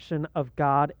rejection of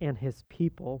God and his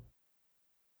people.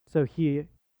 So he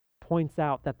points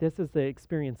out that this is the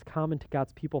experience common to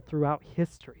God's people throughout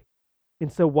history.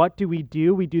 And so what do? We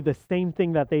do the same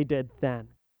thing that they did then.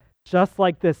 Just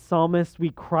like this psalmist,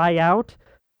 we cry out,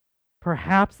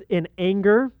 perhaps in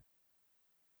anger,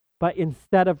 but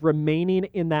instead of remaining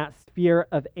in that sphere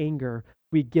of anger,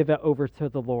 we give it over to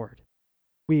the Lord.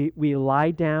 We lie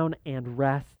down and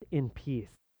rest in peace.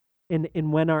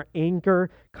 And when our anger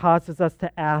causes us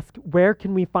to ask, where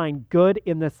can we find good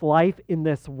in this life, in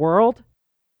this world?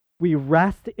 We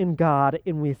rest in God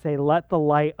and we say, let the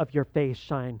light of your face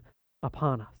shine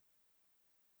upon us.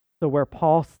 So where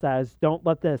Paul says, don't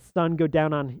let the sun go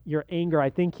down on your anger, I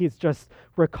think he's just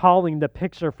recalling the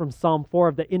picture from Psalm 4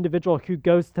 of the individual who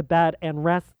goes to bed and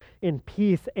rests in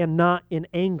peace and not in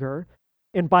anger.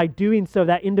 And by doing so,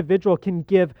 that individual can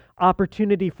give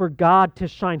opportunity for God to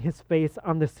shine his face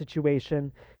on the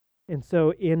situation. And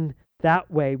so in that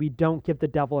way, we don't give the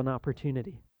devil an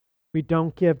opportunity. We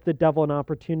don't give the devil an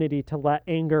opportunity to let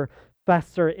anger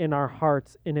fester in our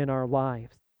hearts and in our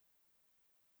lives.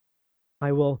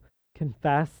 I will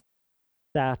confess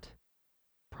that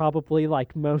probably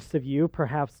like most of you,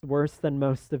 perhaps worse than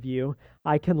most of you,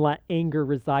 I can let anger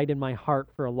reside in my heart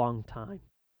for a long time.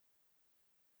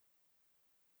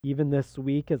 Even this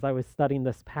week, as I was studying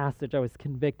this passage, I was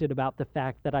convicted about the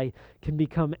fact that I can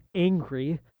become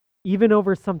angry even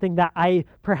over something that I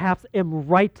perhaps am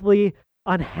rightly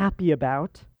unhappy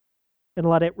about, and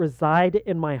let it reside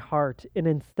in my heart. And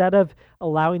instead of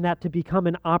allowing that to become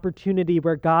an opportunity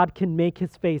where God can make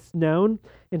his face known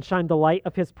and shine the light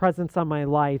of his presence on my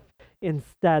life,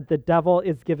 instead the devil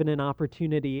is given an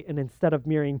opportunity, and instead of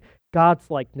mirroring God's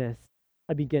likeness,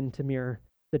 I begin to mirror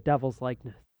the devil's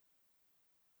likeness.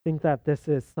 I think that this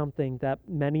is something that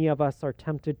many of us are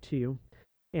tempted to,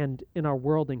 and in our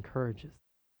world encourages.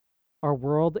 Our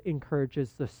world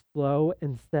encourages the slow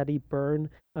and steady burn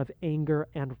of anger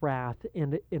and wrath,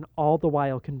 and all the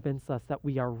while convince us that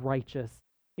we are righteous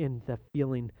in the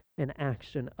feeling and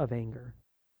action of anger.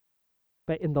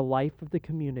 But in the life of the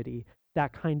community,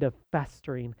 that kind of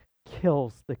festering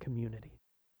kills the community.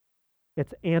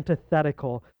 It's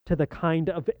antithetical to the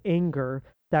kind of anger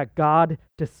that God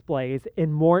displays,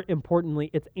 and more importantly,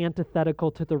 it's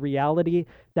antithetical to the reality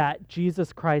that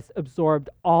Jesus Christ absorbed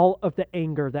all of the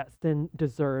anger that sin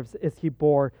deserves as he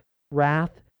bore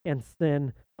wrath and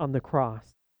sin on the cross.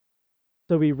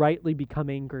 So we rightly become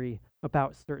angry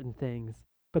about certain things,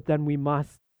 but then we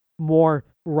must more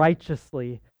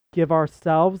righteously give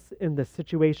ourselves in the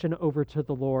situation over to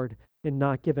the Lord and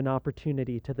not give an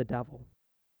opportunity to the devil.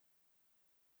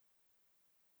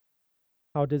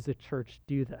 How does a church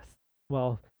do this?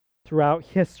 Well, throughout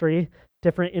history,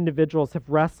 different individuals have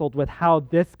wrestled with how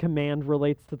this command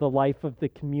relates to the life of the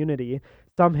community.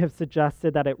 Some have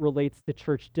suggested that it relates to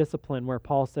church discipline, where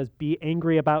Paul says, be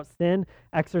angry about sin,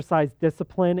 exercise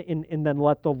discipline, and then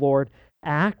let the Lord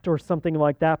act, or something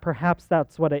like that. Perhaps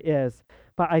that's what it is.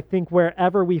 But I think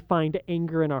wherever we find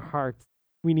anger in our hearts,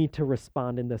 we need to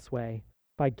respond in this way,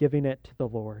 by giving it to the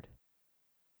Lord.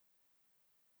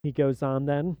 He goes on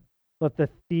then, let the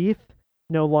thief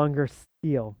no longer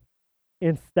steal.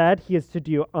 Instead, he is to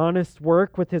do honest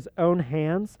work with his own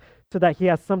hands so that he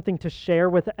has something to share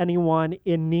with anyone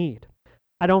in need.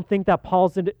 I don't think that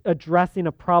Paul's addressing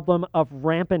a problem of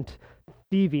rampant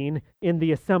thieving in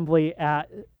the assembly at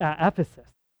Ephesus.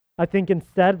 I think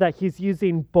instead that he's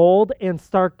using bold and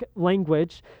stark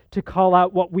language to call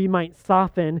out what we might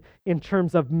soften in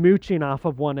terms of mooching off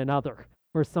of one another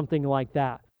or something like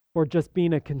that, or just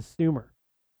being a consumer,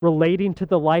 relating to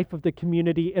the life of the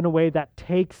community in a way that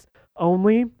takes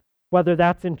only, whether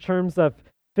that's in terms of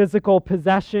physical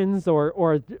possessions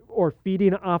or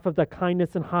feeding off of the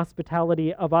kindness and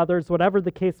hospitality of others, whatever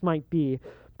the case might be.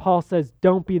 Paul says,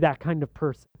 don't be that kind of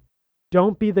person.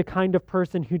 Don't be the kind of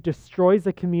person who destroys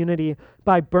a community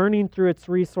by burning through its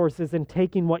resources and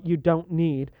taking what you don't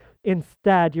need.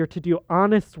 Instead, you're to do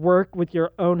honest work with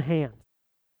your own hands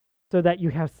so that you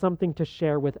have something to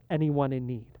share with anyone in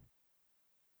need.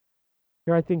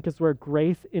 Here, I think, is where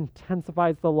grace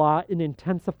intensifies the law and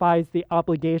intensifies the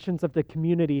obligations of the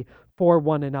community for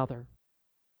one another.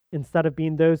 Instead of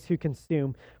being those who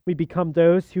consume, we become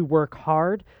those who work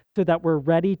hard so that we're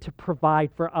ready to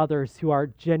provide for others who are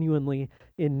genuinely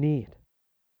in need.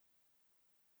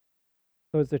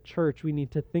 So as a church, we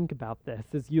need to think about this.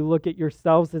 As you look at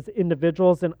yourselves as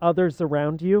individuals and others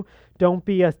around you, don't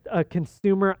be a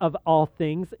consumer of all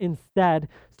things. Instead,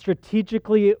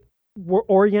 strategically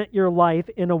orient your life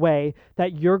in a way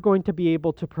that you're going to be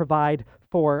able to provide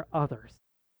for others.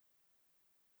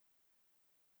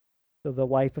 So the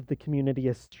life of the community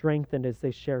is strengthened as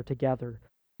they share together.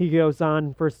 He goes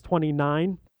on, verse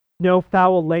 29, no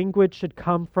foul language should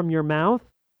come from your mouth,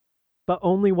 but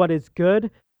only what is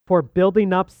good for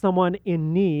building up someone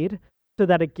in need so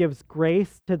that it gives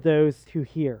grace to those who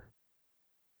hear.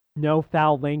 No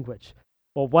foul language.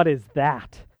 Well, what is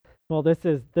that? Well, this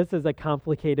is a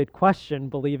complicated question,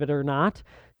 believe it or not.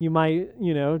 You might,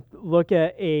 look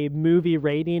at a movie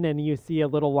rating and you see a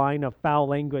little line of foul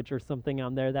language or something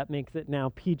on there that makes it now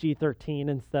PG-13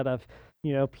 instead of,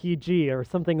 PG or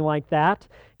something like that.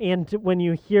 And when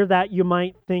you hear that, you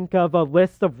might think of a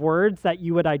list of words that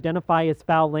you would identify as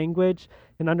foul language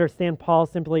and understand Paul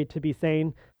simply to be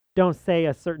saying, don't say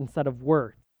a certain set of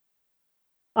words.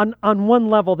 On one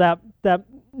level, that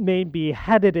may be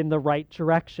headed in the right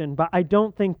direction, but I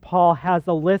don't think Paul has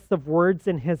a list of words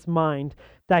in his mind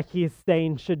that he's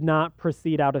saying should not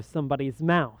proceed out of somebody's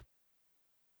mouth.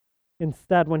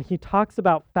 Instead, when he talks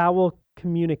about foul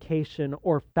communication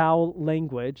or foul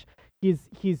language,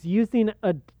 he's using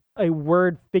a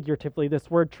word figuratively,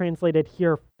 this word translated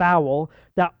here, foul,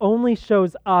 that only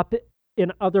shows up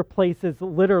in other places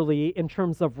literally in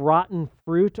terms of rotten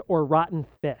fruit or rotten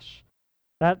fish.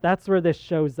 That's where this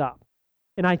shows up.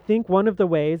 And I think one of the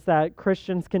ways that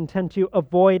Christians can tend to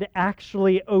avoid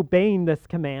actually obeying this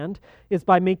command is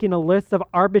by making a list of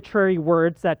arbitrary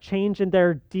words that change in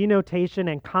their denotation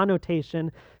and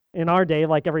connotation. In our day,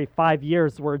 like every 5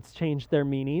 years, words change their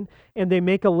meaning. And they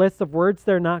make a list of words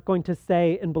they're not going to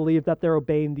say and believe that they're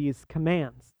obeying these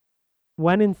commands.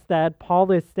 When instead,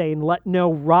 Paul is saying, let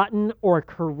no rotten or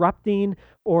corrupting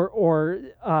or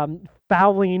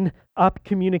fouling up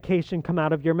communication come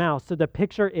out of your mouth. So the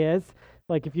picture is,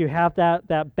 like if you have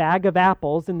that bag of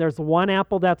apples and there's one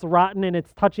apple that's rotten and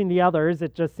it's touching the others,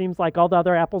 it just seems like all the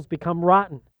other apples become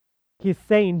rotten. He's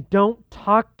saying, don't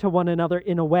talk to one another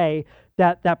in a way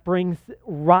that brings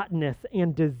rottenness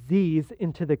and disease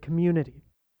into the community.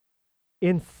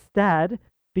 Instead,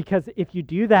 because if you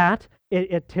do that,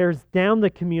 it tears down the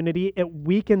community, it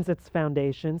weakens its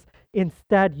foundations.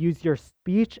 Instead, use your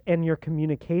speech and your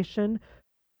communication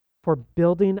for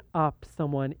building up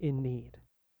someone in need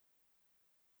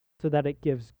so that it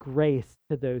gives grace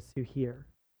to those who hear.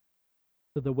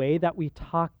 So the way that we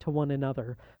talk to one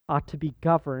another ought to be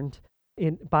governed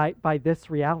by this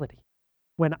reality.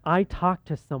 When I talk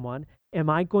to someone, am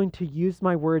I going to use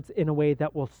my words in a way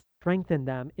that will strengthen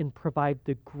them and provide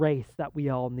the grace that we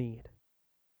all need?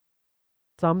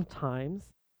 Sometimes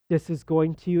this is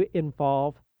going to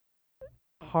involve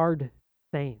hard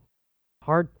sayings,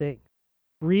 hard things.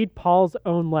 Read Paul's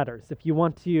own letters if you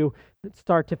want to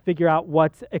start to figure out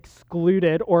what's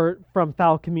excluded or from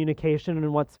foul communication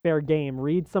and what's fair game.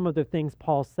 Read some of the things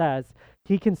Paul says.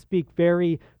 He can speak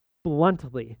very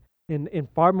bluntly and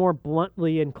far more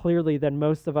bluntly and clearly than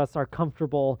most of us are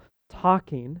comfortable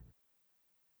talking.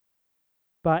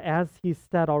 But as he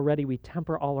said already, we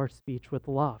temper all our speech with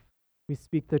love. We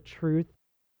speak the truth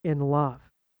in love.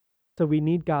 So we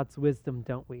need God's wisdom,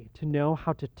 don't we, to know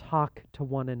how to talk to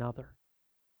one another.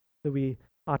 So we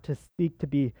ought to seek to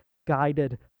be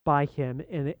guided by him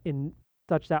in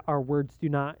such that our words do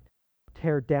not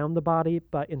tear down the body,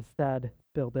 but instead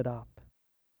build it up.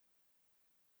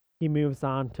 He moves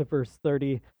on to verse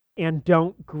 30, and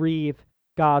don't grieve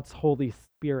God's Holy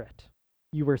Spirit.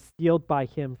 you were sealed by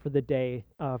him for the day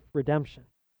of redemption.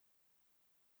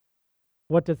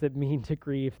 What does it mean to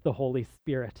grieve the Holy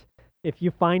Spirit? If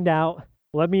you find out,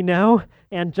 let me know,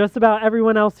 and just about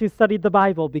everyone else who studied the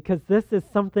Bible, because this is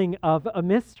something of a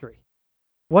mystery.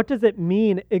 What does it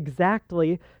mean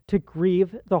exactly to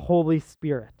grieve the Holy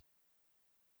Spirit?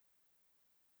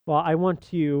 Well, I want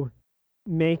to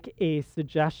make a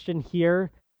suggestion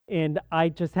here, and I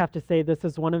just have to say this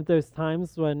is one of those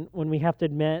times when we have to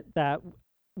admit that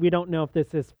we don't know if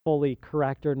this is fully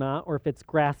correct or not, or if it's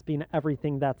grasping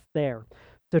everything that's there.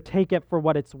 So take it for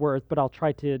what it's worth, but I'll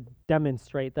try to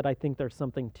demonstrate that I think there's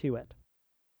something to it.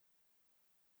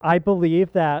 I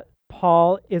believe that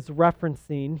Paul is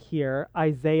referencing here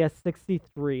Isaiah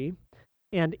 63,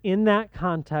 and in that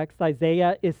context,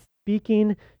 Isaiah is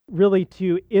speaking really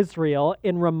to Israel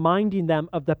and reminding them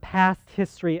of the past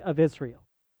history of Israel.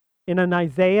 In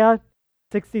Isaiah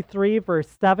 63, verse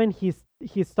 7,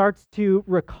 he starts to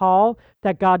recall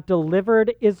that God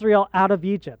delivered Israel out of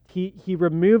Egypt. He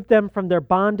removed them from their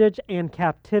bondage and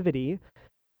captivity.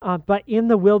 But in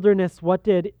the wilderness, what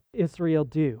did Israel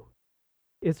do?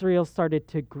 Israel started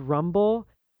to grumble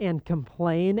and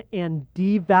complain and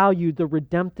devalue the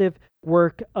redemptive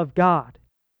work of God.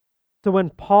 So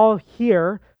when Paul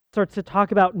here starts to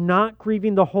talk about not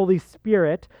grieving the Holy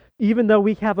Spirit, even though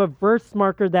we have a verse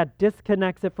marker that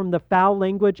disconnects it from the foul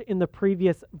language in the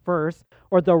previous verse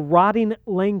or the rotting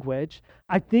language,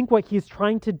 I think what he's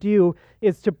trying to do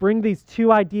is to bring these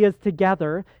two ideas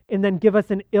together and then give us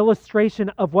an illustration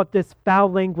of what this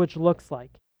foul language looks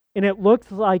like. And it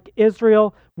looks like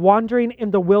Israel wandering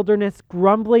in the wilderness,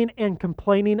 grumbling and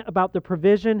complaining about the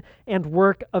provision and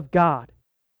work of God.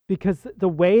 Because the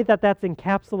way that that's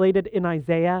encapsulated in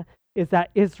Isaiah is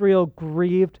that Israel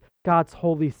grieved God's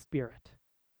Holy Spirit.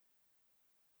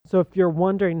 So if you're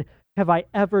wondering, have I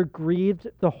ever grieved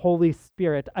the Holy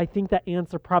Spirit? I think the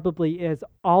answer probably is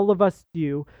all of us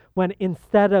do, when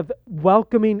instead of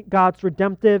welcoming God's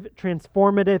redemptive,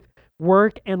 transformative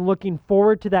work and looking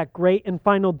forward to that great and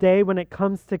final day when it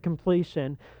comes to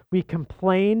completion, we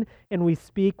complain and we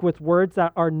speak with words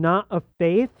that are not of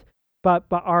faith, but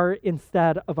are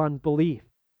instead of unbelief.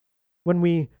 When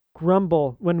we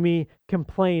grumble, when we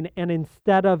complain, and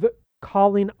instead of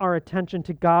calling our attention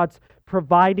to God's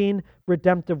providing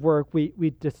redemptive work,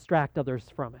 we distract others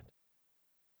from it.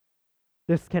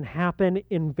 This can happen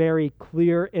in very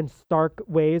clear and stark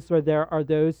ways where there are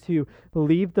those who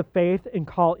leave the faith and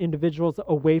call individuals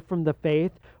away from the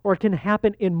faith, or it can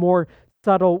happen in more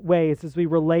subtle ways as we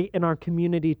relate in our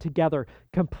community together,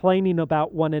 complaining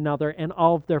about one another and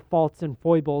all of their faults and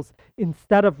foibles,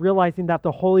 instead of realizing that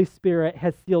the Holy Spirit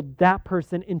has sealed that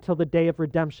person until the day of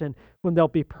redemption when they'll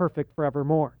be perfect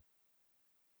forevermore.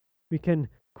 We can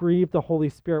grieve the Holy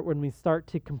Spirit when we start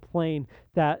to complain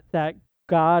that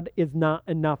God is not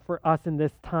enough for us in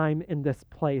this time, in this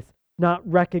place, not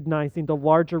recognizing the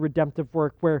larger redemptive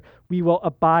work where we will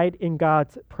abide in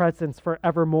God's presence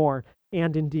forevermore.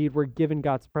 And indeed, we're given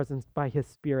God's presence by His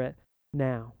Spirit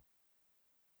now.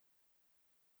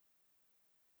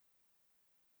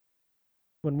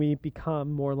 When we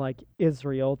become more like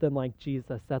Israel than like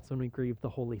Jesus, that's when we grieve the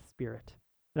Holy Spirit.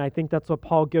 And I think that's what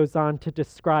Paul goes on to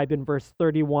describe in verse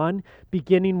 31,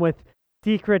 beginning with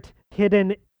secret,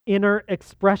 hidden, inner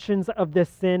expressions of this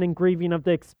sin and grieving of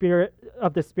the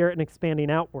Spirit and expanding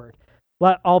outward.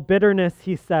 Let all bitterness,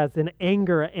 he says, and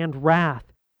anger and wrath,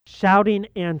 shouting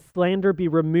and slander be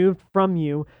removed from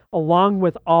you, along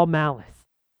with all malice.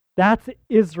 That's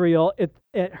Israel at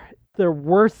their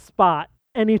worst spot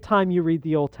anytime you read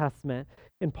the Old Testament.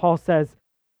 And Paul says,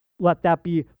 let that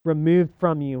be removed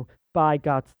from you by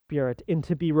God's Spirit, and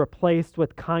to be replaced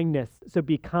with kindness. So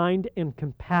be kind and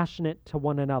compassionate to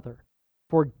one another,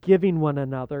 forgiving one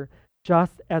another,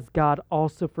 just as God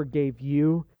also forgave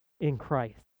you in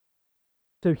Christ.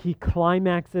 So he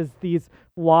climaxes these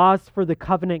laws for the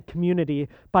covenant community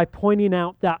by pointing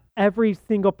out that every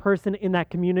single person in that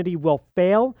community will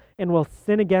fail and will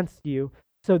sin against you.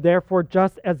 So therefore,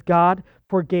 just as God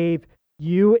forgave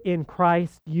you in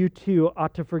Christ, you too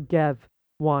ought to forgive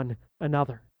one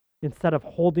another, instead of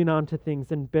holding on to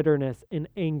things in bitterness, in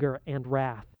anger and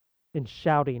wrath, in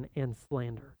shouting and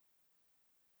slander.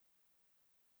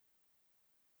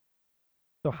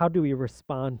 So how do we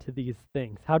respond to these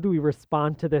things? How do we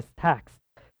respond to this text?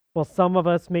 Well, some of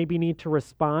us maybe need to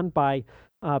respond by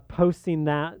posting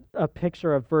a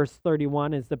picture of verse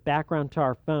 31 as the background to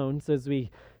our phones. As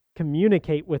we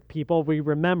communicate with people, we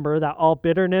remember that all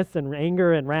bitterness and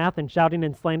anger and wrath and shouting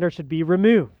and slander should be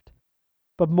removed.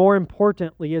 But more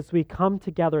importantly, as we come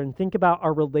together and think about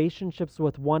our relationships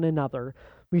with one another,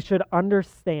 we should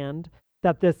understand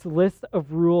that this list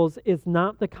of rules is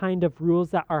not the kind of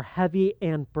rules that are heavy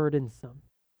and burdensome.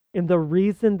 And the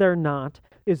reason they're not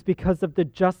is because of the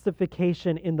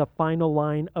justification in the final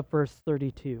line of verse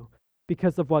 32,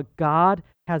 because of what God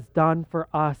has done for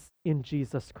us in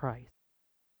Jesus Christ.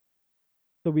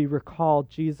 So we recall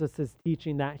Jesus'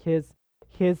 teaching that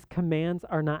his commands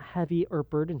are not heavy or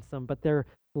burdensome, but they're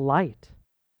light.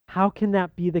 How can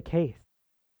that be the case?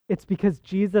 It's because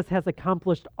Jesus has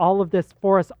accomplished all of this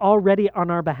for us already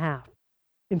on our behalf.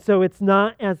 And so it's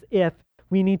not as if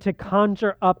we need to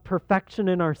conjure up perfection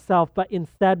in ourselves, but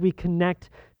instead we connect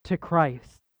to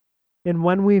Christ. And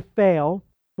when we fail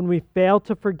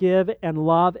to forgive and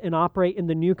love and operate in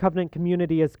the new covenant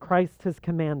community as Christ has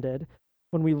commanded,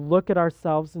 when we look at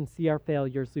ourselves and see our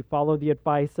failures, we follow the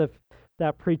advice of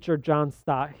that preacher John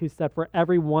Stott, who said, for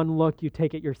every one look you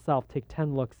take at yourself, take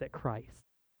 10 looks at Christ.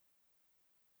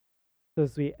 So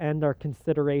as we end our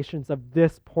considerations of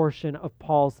this portion of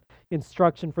Paul's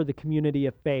instruction for the community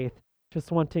of faith,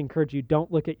 just want to encourage you,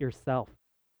 don't look at yourself.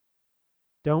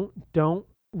 Don't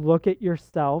look at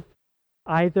yourself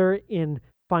either in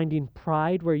finding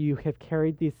pride where you have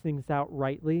carried these things out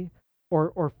rightly,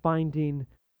 or finding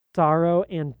sorrow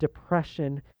and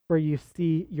depression where you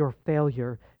see your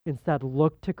failure. Instead,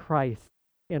 look to Christ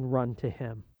and run to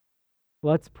him.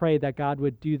 Let's pray that God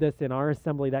would do this in our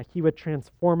assembly, that he would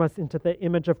transform us into the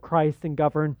image of Christ and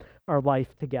govern our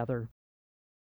life together.